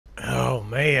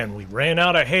man, we ran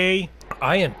out of hay.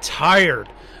 I am tired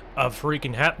of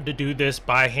freaking having to do this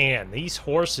by hand. These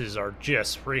horses are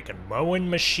just freaking mowing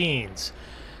machines.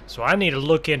 So I need to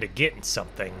look into getting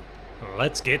something.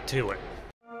 Let's get to it.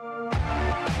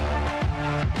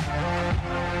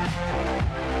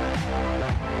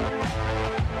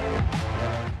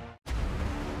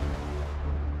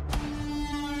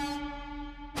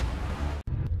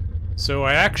 So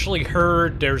I actually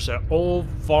heard there's an old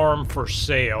farm for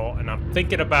sale, and I'm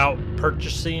thinking about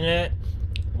purchasing it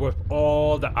with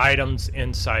all the items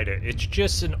inside it. It's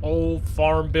just an old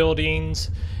farm buildings,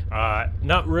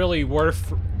 not really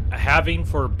worth having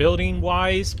for building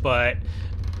wise, but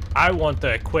I want the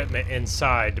equipment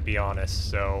inside, to be honest.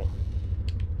 So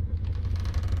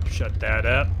shut that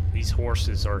up. These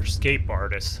horses are escape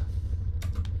artists.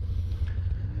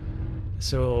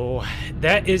 So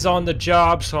that is on the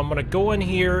job, so I'm gonna go in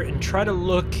here and try to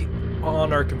look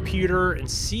on our computer and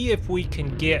see if we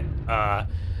can get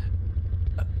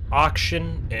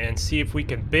auction and see if we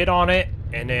can bid on it,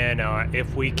 and then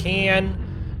if we can,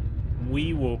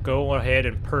 we will go ahead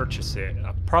and purchase it.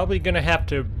 I'm probably gonna have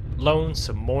to loan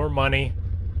some more money.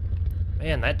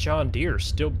 Man, that John Deere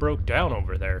still broke down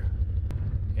over there.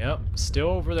 Yep, still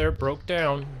over there, broke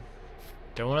down.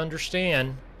 Don't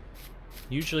understand.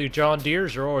 Usually John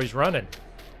Deere's are always running.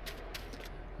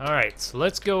 Alright, so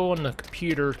let's go on the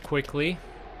computer quickly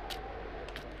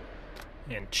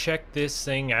and check this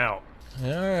thing out.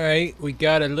 Alright, we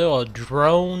got a little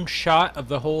drone shot of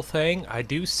the whole thing. I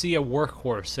do see a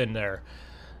workhorse in there.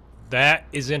 That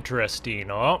is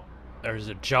interesting. Oh, there's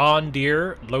a John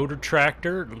Deere loader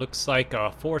tractor. Looks like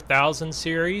a 4000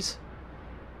 series.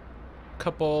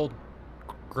 Couple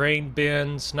grain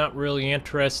bins, not really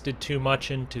interested too much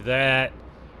into that.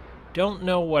 Don't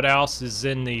know what else is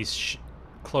in these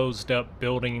closed up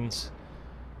buildings.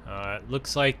 It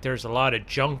looks like there's a lot of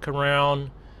junk around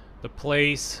the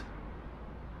place.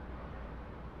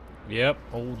 Yep,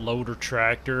 old loader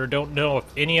tractor. Don't know if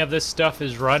any of this stuff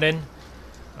is running.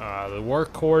 The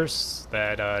workhorse,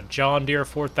 that John Deere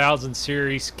 4000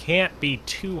 series, can't be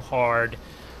too hard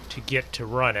to get to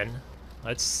running.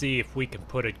 Let's see if we can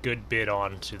put a good bid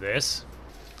on to this.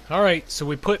 Alright, so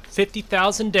we put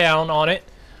 50,000 down on it.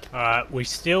 We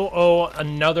still owe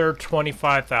another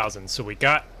 25,000. So we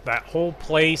got that whole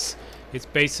place. It's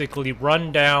basically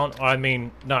run down. I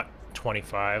mean, not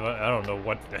 25. I don't know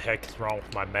what the heck is wrong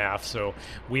with my math. So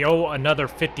we owe another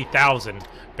 50,000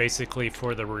 basically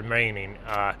for the remaining.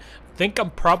 I think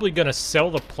I'm probably gonna sell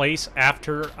the place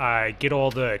after I get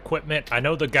all the equipment. I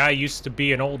know the guy used to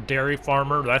be an old dairy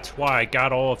farmer. That's why I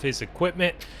got all of his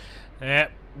equipment.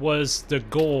 That was the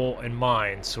goal in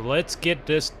mind. So let's get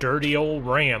this dirty old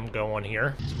ram going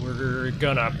here. So we're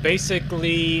gonna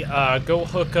basically go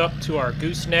hook up to our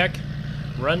gooseneck,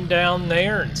 run down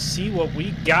there and see what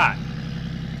we got.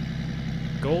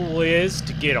 Goal is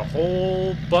to get a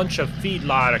whole bunch of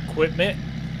feedlot equipment,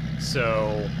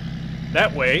 so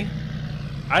that way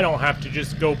I don't have to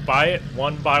just go buy it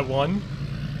one by one.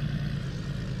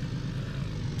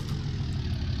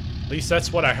 At least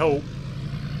that's what I hope.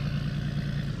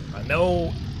 I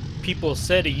know people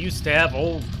said he used to have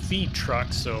old feed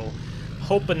trucks, so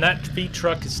hoping that feed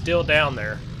truck is still down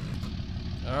there.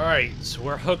 Alright, so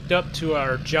we're hooked up to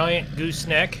our giant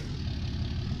gooseneck.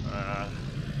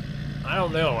 I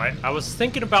don't know, I was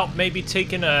thinking about maybe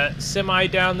taking a semi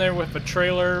down there with a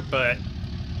trailer, but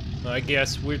I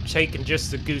guess we're taking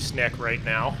just the gooseneck right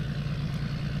now.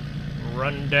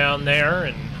 Run down there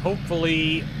and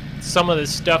hopefully some of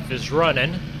this stuff is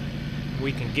running.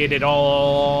 We can get it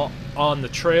all on the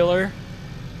trailer.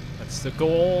 That's the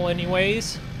goal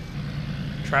anyways.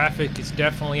 Traffic is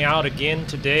definitely out again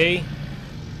today.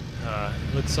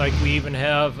 Looks like we even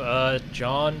have a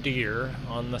John Deere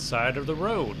on the side of the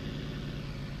road.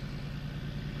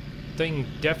 Thing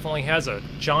definitely has a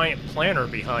giant planter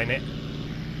behind it.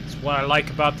 That's what I like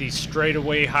about these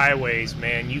straightaway highways,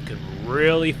 man. You can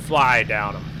really fly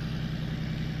down them.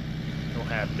 You'll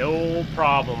have no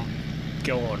problem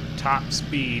going top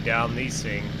speed down these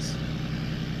things.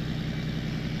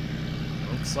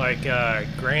 Looks like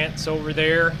Grant's over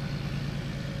there.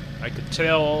 I could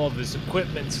tell all of his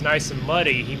equipment's nice and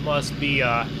muddy. He must be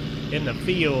in the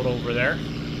field over there.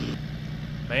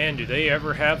 Man, do they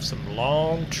ever have some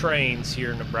long trains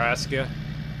here in Nebraska.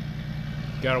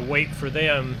 Gotta wait for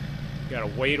them.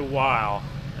 Gotta wait a while.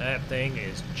 That thing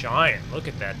is giant. Look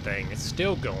at that thing. It's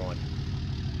still going.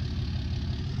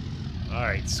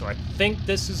 Alright, so I think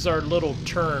this is our little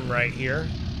turn right here.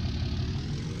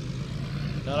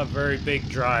 Not a very big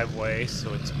driveway,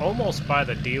 so it's almost by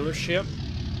the dealership.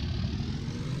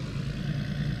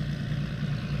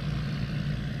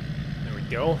 There we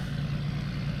go.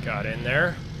 Got in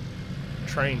there.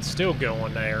 Train's still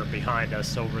going there behind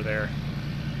us over there.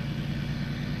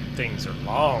 Things are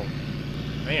long.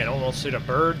 Man, almost hit a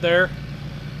bird there.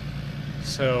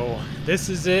 So this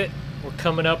is it. We're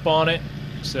coming up on it.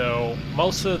 So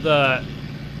most of the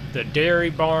dairy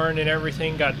barn and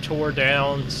everything got tore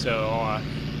down. So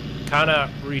kind of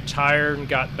retired and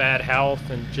got bad health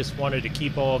and just wanted to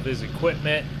keep all of his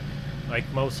equipment like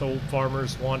most old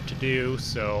farmers want to do.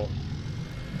 So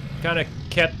kind of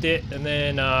kept it, and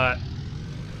then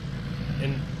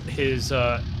and his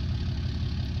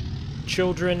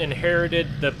children inherited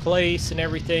the place and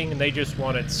everything, and they just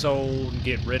want it sold and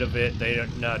get rid of it. They're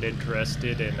not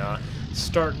interested in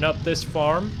starting up this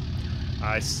farm.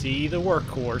 I see the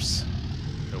workhorse.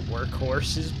 The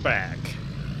workhorse is back.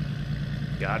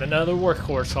 Got another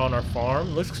workhorse on our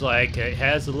farm. Looks like it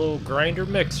has a little grinder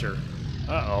mixer.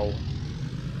 Uh-oh.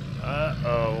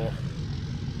 Uh-oh.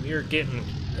 We're getting...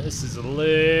 This is a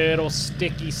little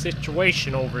sticky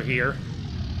situation over here.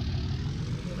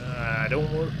 I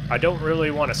don't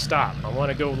really want to stop. I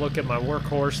want to go look at my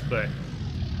workhorse, but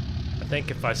I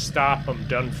think if I stop, I'm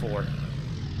done for.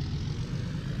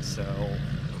 So,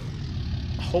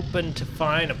 hoping to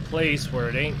find a place where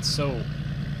it ain't so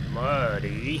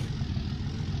muddy.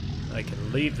 I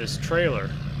can leave this trailer.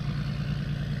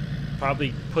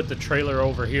 Probably put the trailer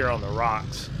over here on the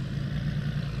rocks.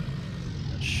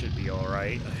 That should be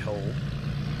alright, I hope.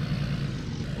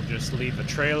 We'll just leave the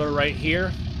trailer right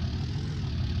here.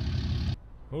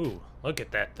 Ooh, look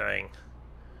at that thing.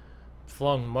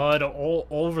 Flung mud all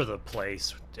over the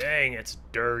place. Dang, it's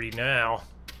dirty now.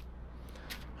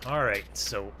 Alright,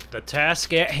 so the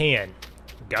task at hand.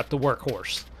 We got the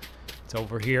workhorse. It's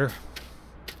over here.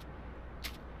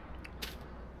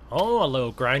 Oh, a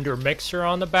little grinder mixer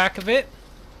on the back of it.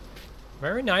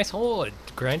 Very nice. Oh, a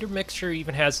grinder mixer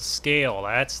even has a scale.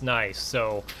 That's nice.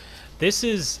 So this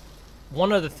is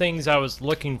one of the things I was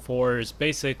looking for, is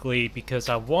basically because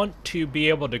I want to be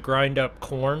able to grind up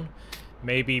corn,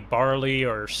 maybe barley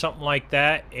or something like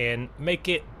that, and make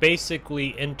it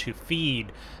basically into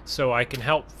feed, so I can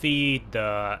help feed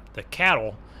the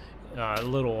cattle a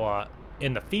little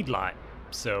in the feedlot.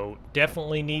 So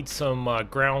definitely need some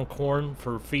ground corn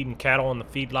for feeding cattle in the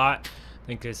feedlot. I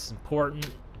think it's important,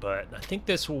 but I think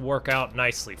this will work out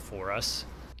nicely for us.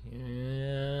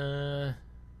 Yeah.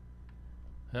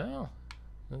 Oh,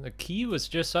 the key was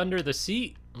just under the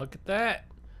seat. Look at that.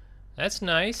 That's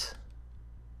nice.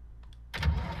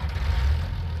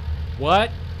 What?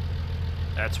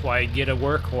 That's why you get a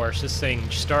workhorse. This thing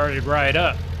started right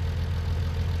up.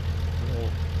 We'll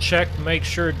check, make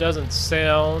sure it doesn't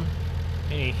sound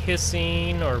any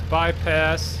hissing or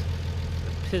bypass.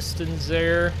 The piston's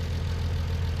there.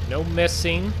 No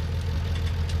missing.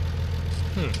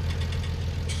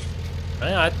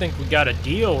 Well, I think we got a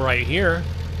deal right here.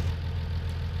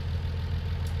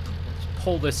 Let's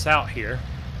pull this out here.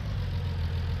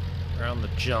 Around the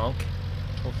junk.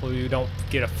 Hopefully we don't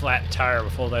get a flat tire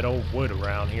with all that old wood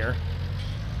around here.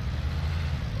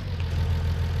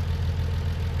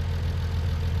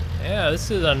 Yeah, this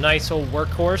is a nice old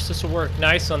workhorse. This will work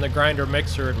nice on the grinder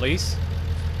mixer at least.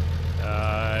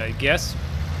 I guess.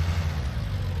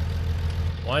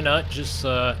 Why not just,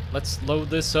 let's load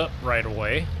this up right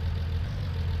away.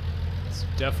 It's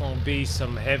definitely be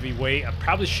some heavy weight. I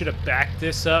probably should have backed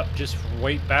this up just for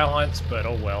weight balance, but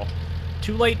oh well.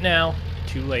 Too late now.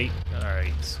 Too late.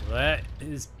 Alright, so that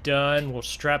is done. We'll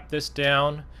strap this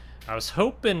down. I was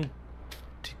hoping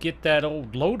to get that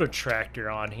old loader tractor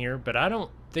on here, but I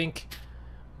don't think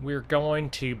we're going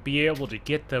to be able to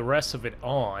get the rest of it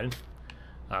on.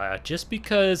 Just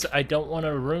because I don't want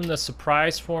to ruin the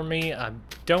surprise for me. I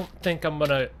don't think I'm going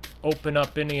to open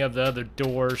up any of the other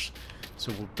doors.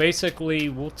 So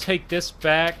we'll take this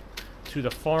back to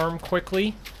the farm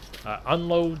quickly,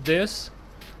 unload this.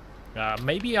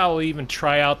 Maybe I'll even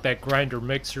try out that grinder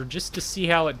mixer just to see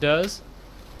how it does.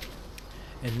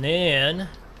 And then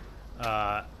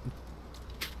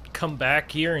come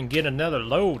back here and get another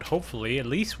load, hopefully. At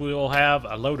least we'll have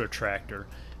a loader tractor,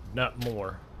 not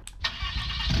more.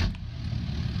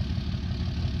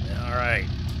 Alright.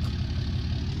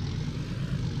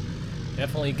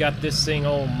 Definitely got this thing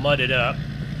all mudded up.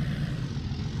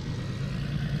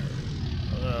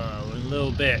 A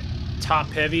little bit top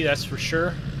heavy, that's for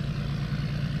sure.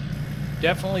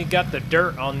 Definitely got the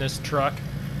dirt on this truck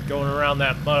going around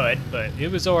that mud, but it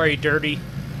was already dirty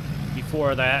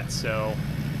before that, so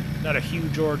not a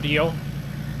huge ordeal.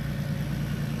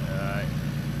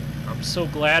 I'm so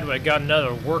glad I got another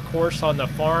workhorse on the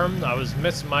farm. I was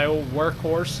missing my old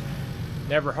workhorse.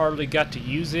 Never hardly got to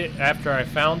use it after I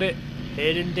found it.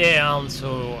 Heading down,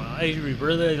 so I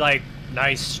really like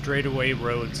nice straightaway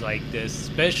roads like this,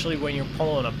 especially when you're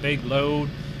pulling a big load,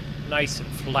 nice and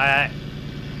flat.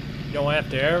 You don't have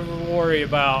to ever worry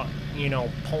about, you know,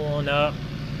 pulling up,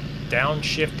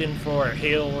 downshifting for a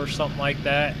hill or something like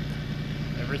that.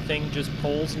 Everything just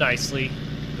pulls nicely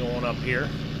going up here.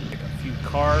 Like a few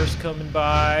cars coming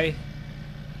by.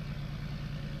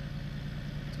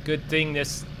 Good thing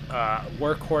this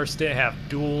workhorse didn't have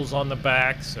duals on the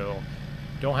back, so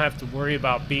don't have to worry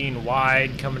about being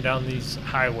wide coming down these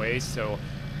highways. So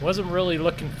wasn't really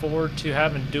looking forward to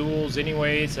having duals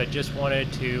anyways. I just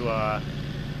wanted to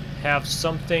have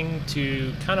something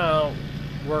to kind of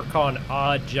work on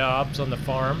odd jobs on the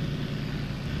farm.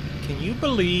 Can you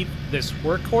believe this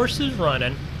workhorse is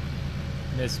running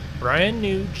and this brand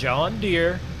new John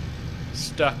Deere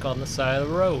stuck on the side of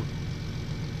the road?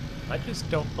 I just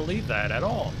don't believe that at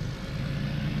all.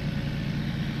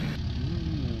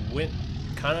 Ooh, went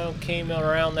kind of came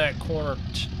around that corner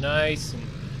nice and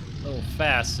a little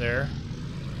fast there.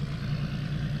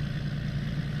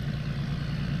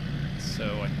 So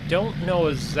I don't know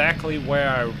exactly where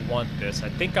I would want this. I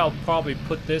think I'll probably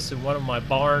put this in one of my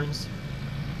barns.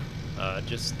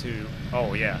 Just to,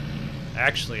 oh yeah,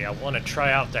 actually I want to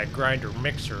try out that grinder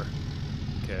mixer,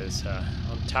 because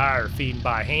I'm tired of feeding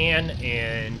by hand,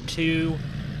 and two,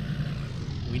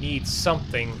 we need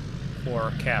something for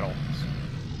our cattle.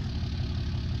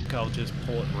 So I'll just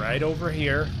pull it right over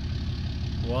here.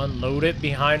 We'll unload it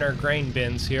behind our grain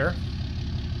bins here.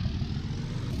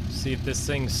 See if this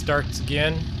thing starts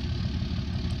again.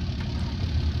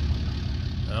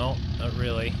 No, not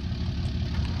really.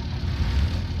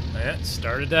 Yeah, it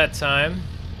started that time.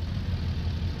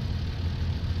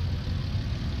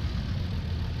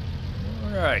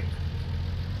 Alright.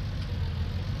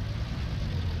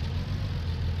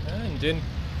 And didn't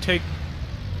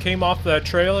came off the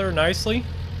trailer nicely.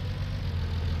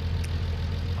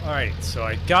 Alright, so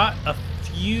I got a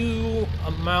few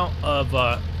amount of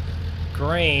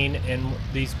grain in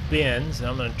these bins, and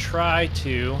I'm going to try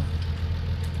to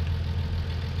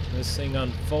this thing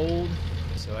unfold.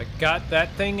 So I got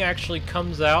that thing actually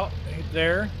comes out right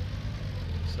there.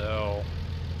 So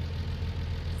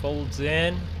folds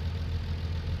in,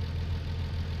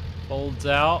 folds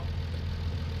out,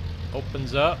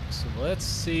 opens up. So let's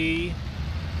see.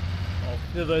 I'll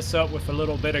fill this up with a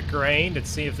little bit of grain to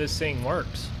see if this thing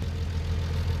works.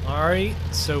 Alright,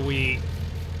 so we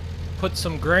put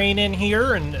some grain in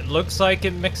here and it looks like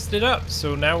it mixed it up.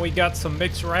 So now we got some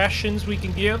mixed rations we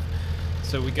can give.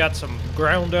 So we got some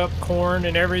ground up corn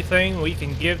and everything we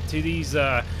can give to these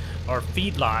our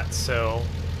feedlots. So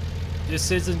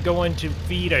this isn't going to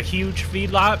feed a huge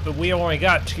feedlot, but we only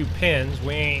got 2 pens.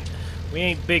 We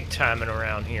ain't big timing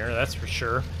around here, that's for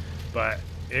sure. But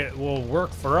it will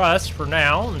work for us for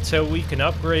now until we can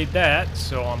upgrade that.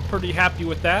 So I'm pretty happy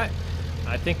with that.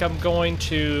 I think I'm going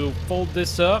to fold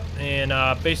this up and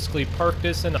basically park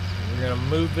this in. We're gonna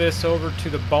move this over to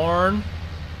the barn.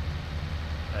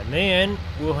 And then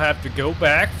we'll have to go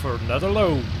back for another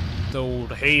load. The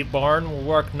old hay barn will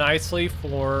work nicely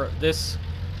for this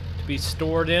to be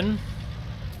stored in.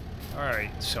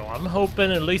 Alright, so I'm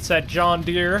hoping at least that John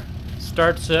Deere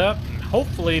starts up. And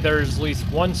hopefully there's at least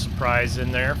one surprise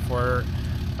in there for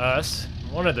us,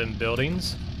 one of them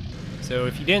buildings. So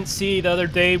if you didn't see the other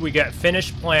day, we got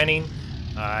finished planting.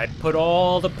 I put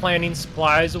all the planting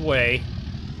supplies away.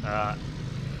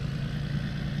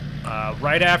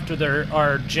 Right after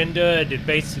our agenda to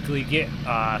basically get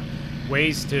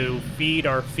ways to feed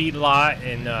our feedlot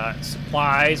and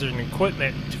supplies and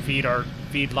equipment to feed our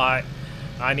feedlot,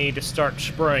 I need to start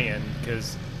spraying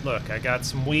because look, I got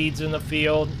some weeds in the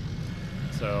field.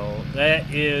 So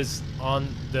that is on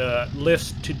the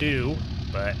list to do,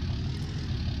 but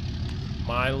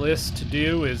my list to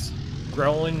do is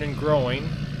growing and growing.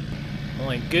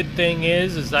 Only good thing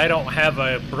is I don't have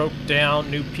a broke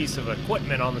down new piece of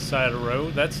equipment on the side of the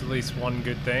road. That's at least one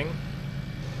good thing.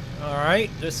 Alright,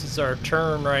 this is our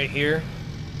turn right here.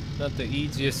 Not the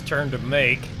easiest turn to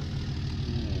make.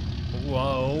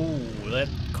 Whoa, that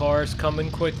car's coming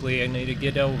quickly. I need to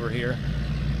get over here.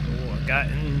 Oh, I got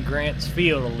in Grant's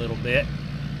field a little bit.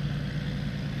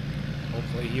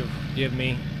 Hopefully he'll give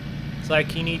me. It's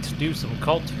like he needs to do some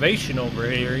cultivation over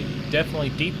here. He definitely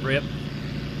deep rip.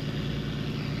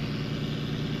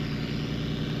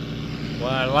 Well,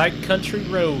 I like country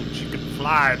roads. You can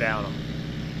fly down them.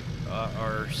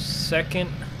 Our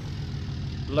second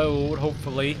load,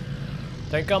 hopefully. I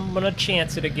think I'm going to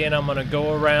chance it again. I'm going to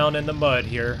go around in the mud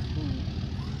here.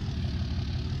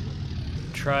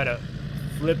 Try to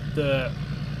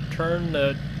turn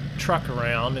the truck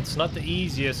around. It's not the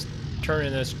easiest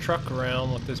turning this truck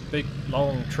around with this big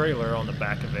long trailer on the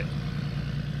back of it.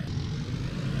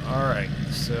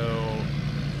 So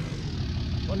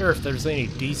wonder if there's any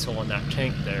diesel in that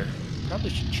tank there. Probably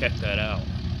should check that out.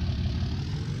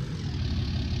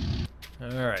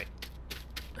 Alright.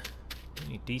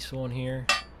 Any diesel in here?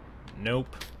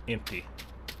 Nope. Empty.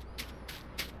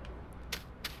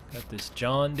 Got this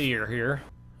John Deere here.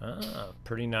 Ah,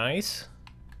 pretty nice.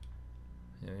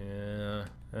 Yeah,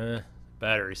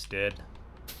 battery's dead.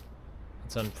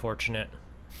 It's unfortunate.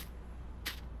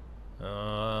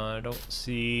 I don't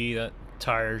see that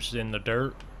tires in the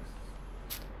dirt.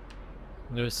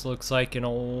 This looks like an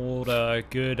old,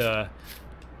 good,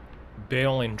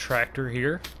 baling tractor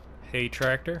here. Hay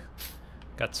tractor.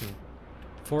 Got some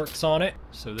forks on it.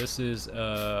 So this is,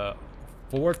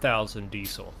 4000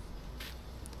 diesel.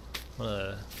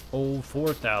 Old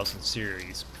 4000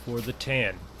 series before the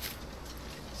 10.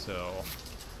 So,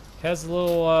 has a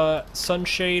little,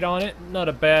 sunshade on it. Not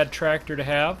a bad tractor to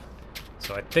have.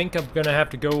 So I think I'm gonna have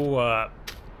to go,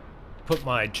 put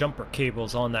my jumper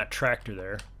cables on that tractor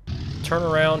there. Turn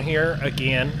around here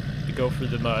again to go through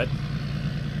the mud.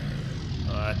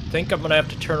 I think I'm gonna have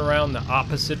to turn around the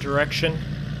opposite direction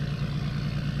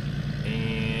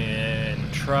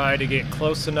and try to get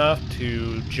close enough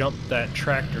to jump that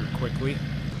tractor quickly.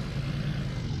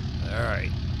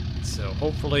 Alright, so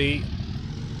hopefully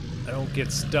I don't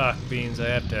get stuck, being I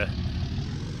have to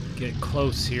get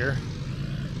close here.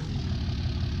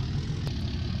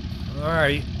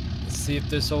 Alright, let's see if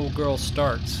this old girl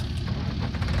starts.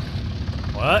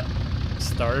 What?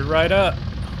 Started right up.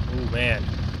 Oh man.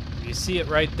 You see it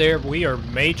right there? We are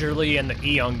majorly in the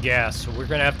E on gas, so we're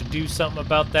gonna have to do something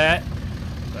about that.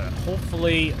 But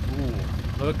hopefully, ooh,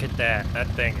 look at that. That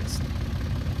thing is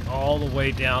all the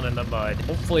way down in the mud.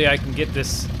 Hopefully I can get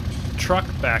this truck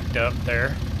backed up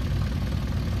there.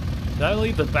 Did I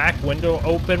leave the back window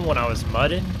open when I was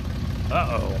mudding?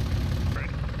 Uh-oh.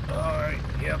 Alright,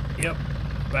 yep.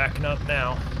 Backing up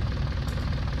now.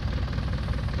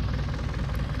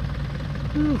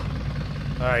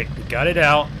 Alright, we got it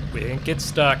out. We didn't get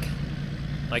stuck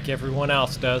like everyone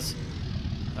else does.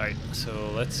 Alright,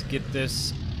 so let's get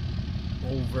this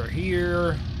over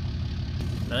here.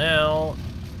 Now,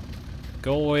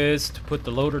 goal is to put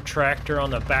the loader tractor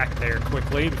on the back there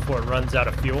quickly before it runs out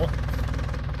of fuel.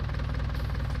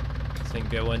 This thing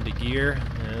go into gear.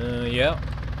 Yep.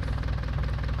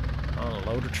 Oh, the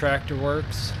loader tractor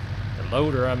works. The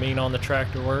loader, I mean, on the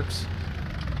tractor works.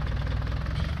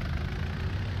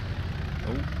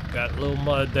 Oh, got a little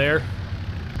mud there.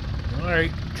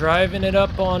 Alright, driving it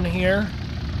up on here.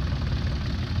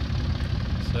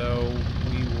 So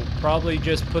we will probably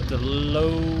just put the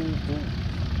loader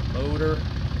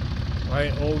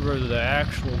right over the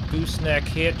actual gooseneck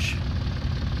hitch.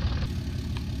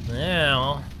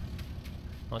 Now,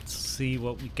 let's see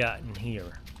what we got in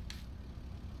here.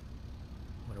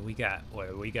 What do we got? What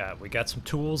do we got? We got some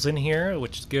tools in here,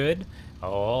 which is good.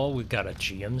 Oh, we got a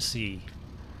GMC.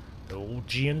 The old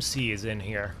GMC is in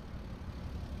here.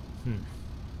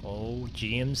 Old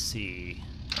GMC.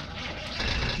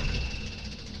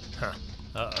 Huh.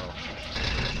 Uh-oh.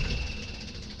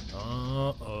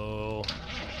 Uh-oh.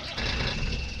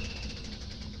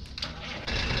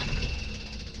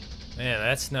 Man,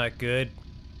 that's not good.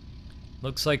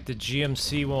 Looks like the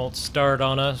GMC won't start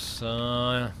on us.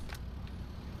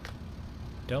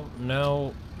 Don't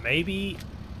know. Maybe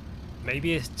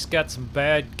it's got some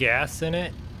bad gas in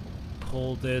it.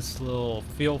 Pull this little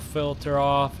fuel filter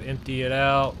off, empty it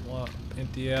out,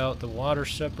 empty out the water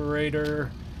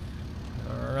separator.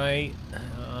 Alright,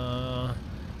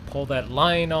 pull that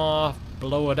line off,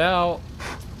 blow it out.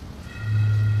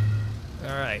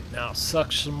 Alright, now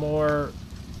suck some more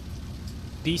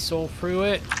diesel through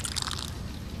it.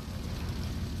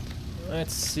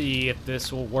 Let's see if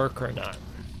this will work or not.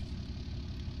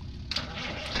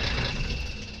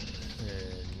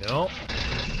 Nope.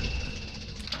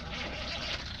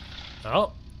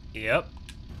 Oh, yep.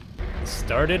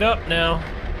 Started up now.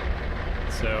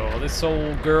 So this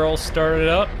old girl started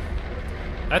up.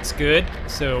 That's good.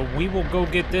 So we will go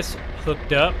get this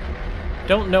hooked up.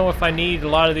 Don't know if I need a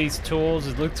lot of these tools.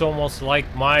 It looks almost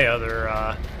like my other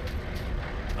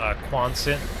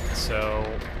Quonset. So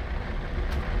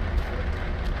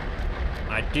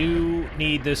I do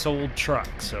need this old truck.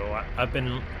 So I've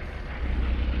been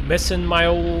missing my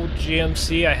old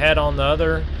GMC I had on the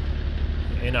other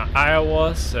in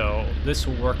Iowa, so this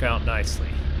will work out nicely.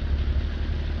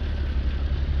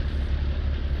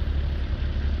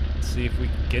 Let's see if we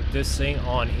can get this thing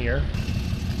on here.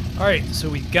 Alright, so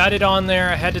we got it on there.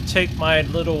 I had to take my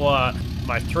little,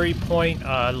 my 3-point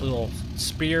little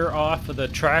spear off of the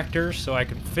tractor so I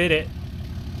can fit it.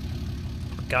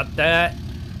 Got that.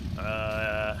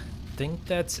 I think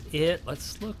that's it.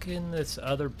 Let's look in this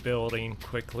other building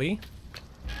quickly.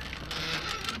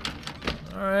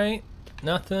 Alright,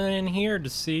 nothing in here to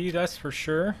see, that's for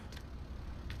sure.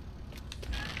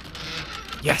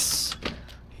 Yes!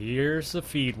 Here's the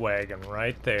feed wagon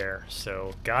right there.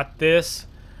 So, got this.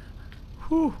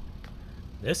 Whew.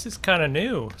 This is kind of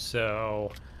new,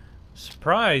 so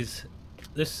surprise.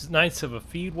 This is nice of a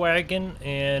feed wagon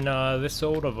and this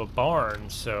old of a barn,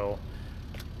 so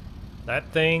that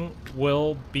thing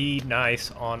will be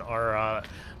nice on our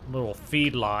little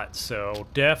feed lot. So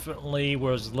definitely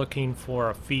was looking for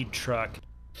a feed truck.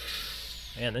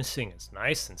 Man, this thing is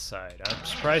nice inside. I'm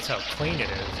surprised how clean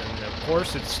it is, and of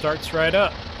course it starts right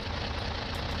up.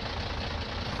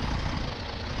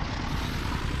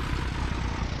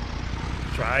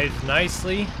 Drives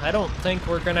nicely. I don't think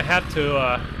we're gonna have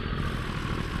to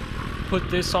put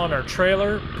this on our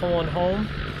trailer pulling home.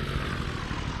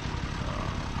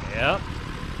 Yep.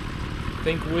 I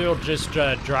think we'll just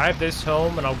drive this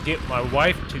home, and I'll get my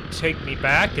wife to take me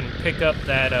back and pick up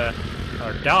that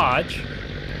our Dodge.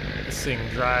 This thing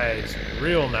drives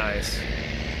real nice,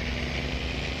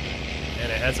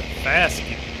 and it has a fast.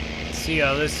 See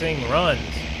how this thing runs.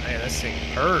 Man, this thing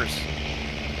purrs.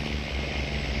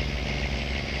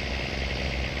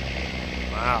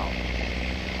 Wow.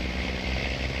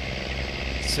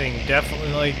 This thing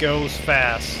definitely goes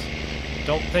fast.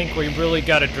 Don't think we really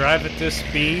got to drive at this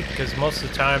speed, because most of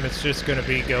the time it's just going to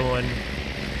be going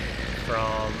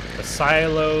from the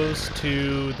silos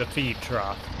to the feed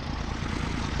trough.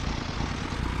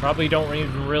 Probably don't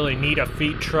even really need a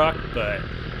feed truck, but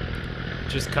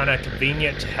just kind of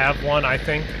convenient to have one, I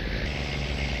think.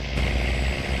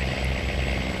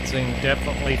 This thing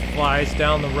definitely flies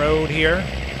down the road here.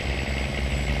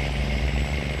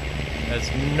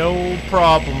 Has no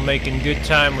problem making good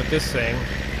time with this thing.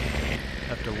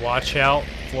 Have to watch out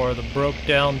for the broke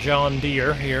down John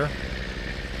Deere here.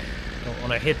 Don't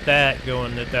want to hit that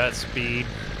going at that speed.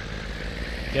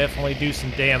 Definitely do some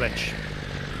damage.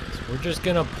 We're just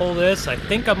gonna pull this. I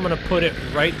think I'm gonna put it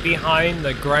right behind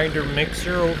the grinder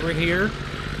mixer over here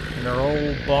in our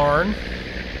old barn.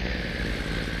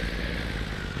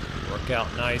 Work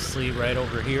out nicely right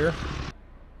over here.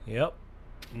 Yep,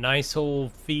 nice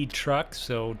old feed truck.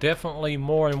 So definitely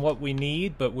more than what we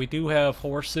need, but we do have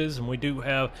horses and we do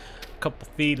have a couple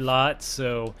feed lots.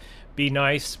 So be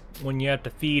nice when you have to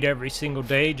feed every single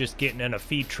day, just getting in a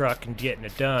feed truck and getting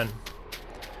it done.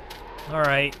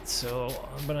 Alright, so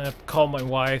I'm gonna have to call my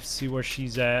wife, see where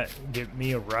she's at, get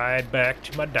me a ride back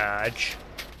to my Dodge.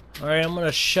 Alright, I'm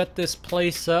gonna shut this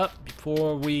place up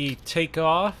before we take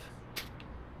off.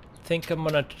 I think I'm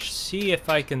gonna see if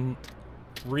I can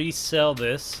resell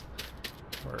this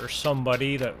for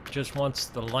somebody that just wants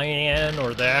the land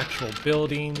or the actual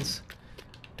buildings.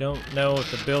 Don't know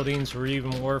if the buildings are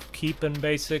even worth keeping,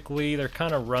 basically. They're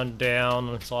kind of run down,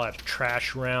 there's a lot of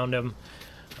trash around them.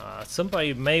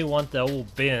 Somebody may want the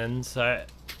old bins. I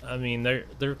mean,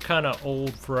 they're kind of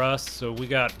old for us, so we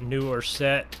got newer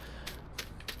set.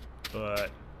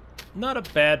 But not a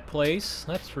bad place,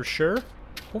 that's for sure.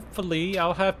 Hopefully,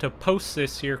 I'll have to post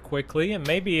this here quickly, and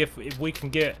maybe if we can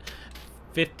get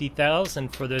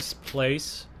 50,000 for this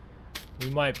place, we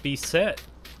might be set.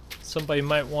 Somebody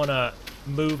might want to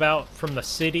move out from the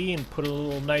city and put a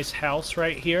little nice house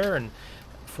right here, and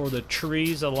for the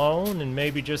trees alone, and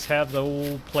maybe just have the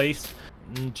old place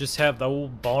and just have the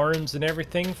old barns and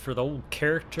everything for the old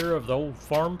character of the old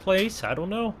farm place. I don't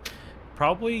know.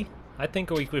 Probably. I think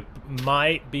we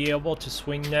might be able to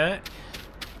swing that.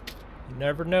 You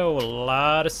never know. A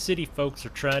lot of city folks are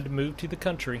trying to move to the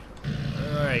country.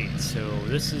 Alright, so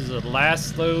this is the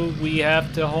last load we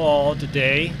have to haul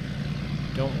today.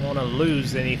 Don't want to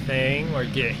lose anything or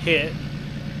get hit.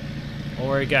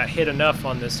 Or got hit enough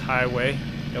on this highway.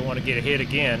 Don't want to get hit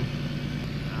again.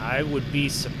 I would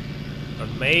be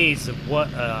amazed at what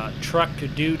a truck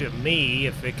could do to me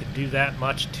if it could do that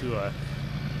much to a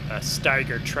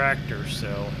Steiger tractor.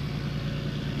 So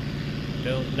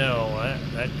don't know.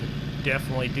 That could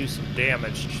definitely do some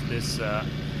damage to this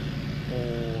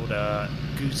old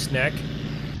gooseneck.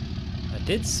 I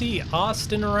did see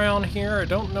Austin around here. I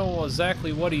don't know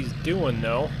exactly what he's doing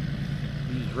though.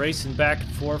 He's racing back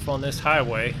and forth on this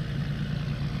highway.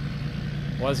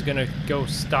 Was gonna go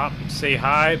stop and say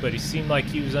hi, but he seemed like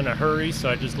he was in a hurry, so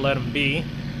I just let him be.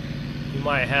 He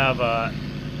might have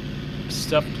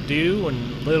stuff to do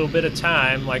and a little bit of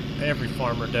time, like every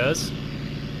farmer does.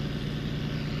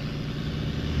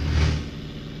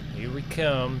 Here we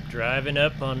come, driving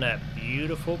up on that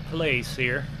beautiful place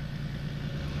here.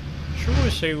 Sure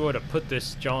wish they would have put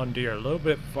this John Deere a little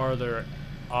bit farther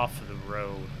off of the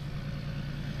road.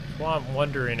 why I'm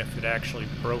wondering if it actually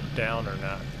broke down or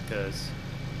not, because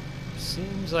it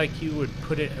seems like you would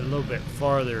put it a little bit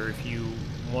farther if you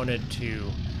wanted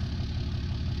to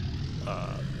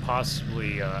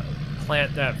possibly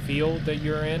plant that field that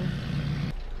you're in.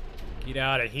 Get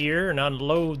out of here and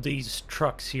unload these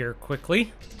trucks here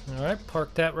quickly. Alright,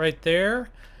 park that right there.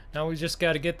 Now we just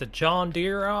got to get the John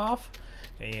Deere off,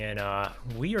 and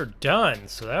we are done.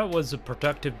 So that was a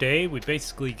productive day. We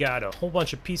basically got a whole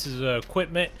bunch of pieces of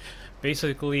equipment.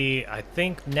 Basically, I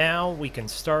think now we can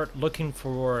start looking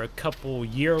for a couple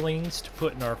yearlings to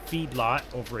put in our feedlot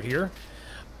over here.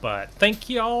 But thank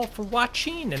you all for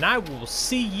watching, and I will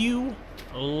see you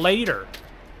later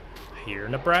here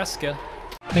in Nebraska.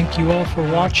 Thank you all for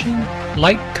watching.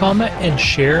 Like, comment, and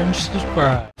share, and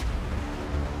subscribe.